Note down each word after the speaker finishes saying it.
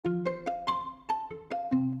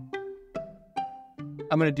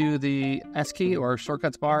I'm going to do the S key or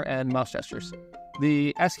shortcuts bar and mouse gestures.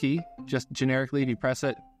 The S key, just generically, if you press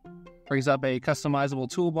it, brings up a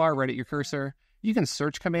customizable toolbar right at your cursor. You can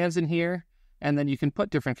search commands in here, and then you can put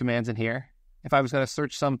different commands in here. If I was going to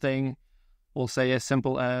search something, we'll say as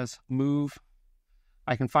simple as move.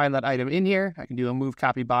 I can find that item in here. I can do a move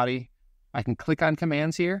copy body. I can click on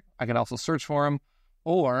commands here. I can also search for them,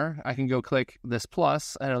 or I can go click this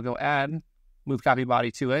plus, and it'll go add move copy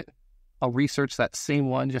body to it. I'll research that same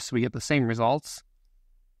one just so we get the same results.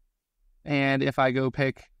 And if I go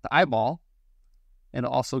pick the eyeball,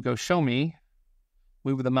 it'll also go show me,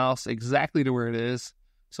 move the mouse exactly to where it is.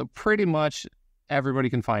 So pretty much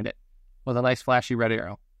everybody can find it with a nice flashy red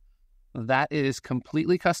arrow. That is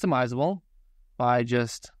completely customizable by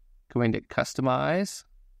just going to customize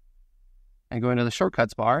and going to the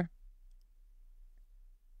shortcuts bar.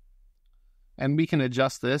 And we can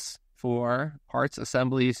adjust this for parts,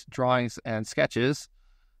 assemblies, drawings, and sketches.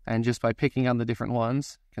 And just by picking on the different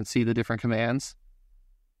ones, you can see the different commands.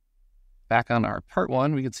 Back on our part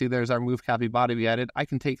one, we can see there's our move copy body we added. I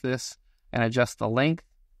can take this and adjust the length.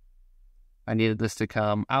 I needed this to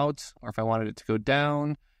come out, or if I wanted it to go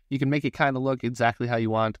down, you can make it kind of look exactly how you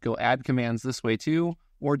want. Go add commands this way too,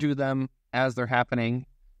 or do them as they're happening.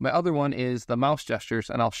 My other one is the mouse gestures,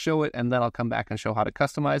 and I'll show it, and then I'll come back and show how to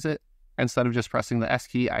customize it. Instead of just pressing the S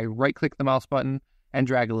key, I right-click the mouse button and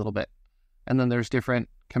drag a little bit. And then there's different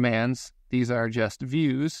commands. These are just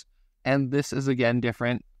views, and this is again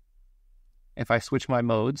different. If I switch my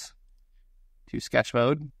modes to sketch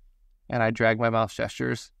mode, and I drag my mouse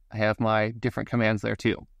gestures, I have my different commands there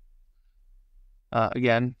too.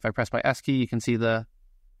 Again, if I press my S key, you can see the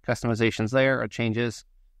customizations there or changes.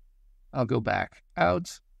 I'll go back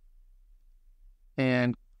out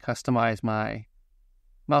and customize my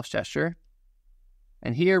mouse gesture.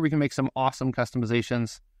 And here we can make some awesome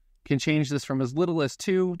customizations. Can change this from as little as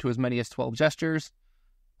 2 to as many as 12 gestures.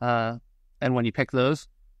 And when you pick those,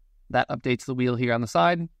 that updates the wheel here on the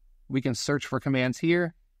side. We can search for commands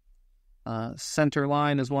here. Center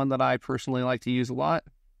line is one that I personally like to use a lot.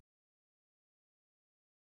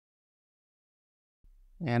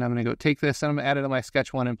 And I'm going to go take this and I'm going to add it on my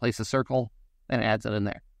sketch one and place a circle, and it adds it in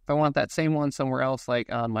there. If I want that same one somewhere else,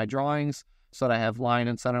 like on my drawings, so that I have line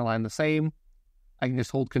and center line the same, I can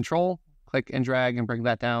just hold Control, click and drag and bring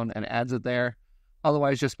that down, and it adds it there.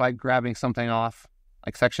 Otherwise, just by grabbing something off,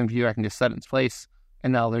 like section view, I can just set it in its place,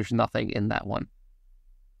 and now there's nothing in that one.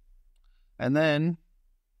 And then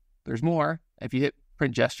there's more. If you hit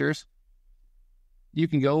print gestures, you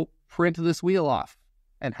can go print this wheel off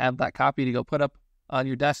and have that copy to go put up on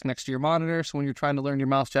your desk next to your monitor. So when you're trying to learn your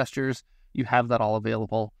mouse gestures, you have that all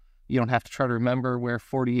available. You don't have to try to remember where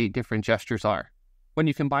 48 different gestures are. When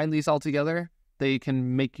you combine these all together, they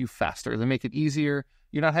can make you faster. They make it easier.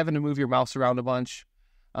 You're not having to move your mouse around a bunch.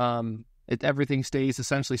 Everything stays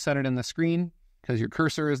essentially centered in the screen because your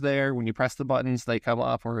cursor is there. When you press the buttons, they come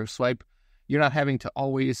up or swipe. You're not having to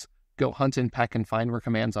always go hunt and peck and find where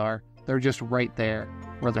commands are. They're just right there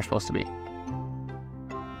where they're supposed to be.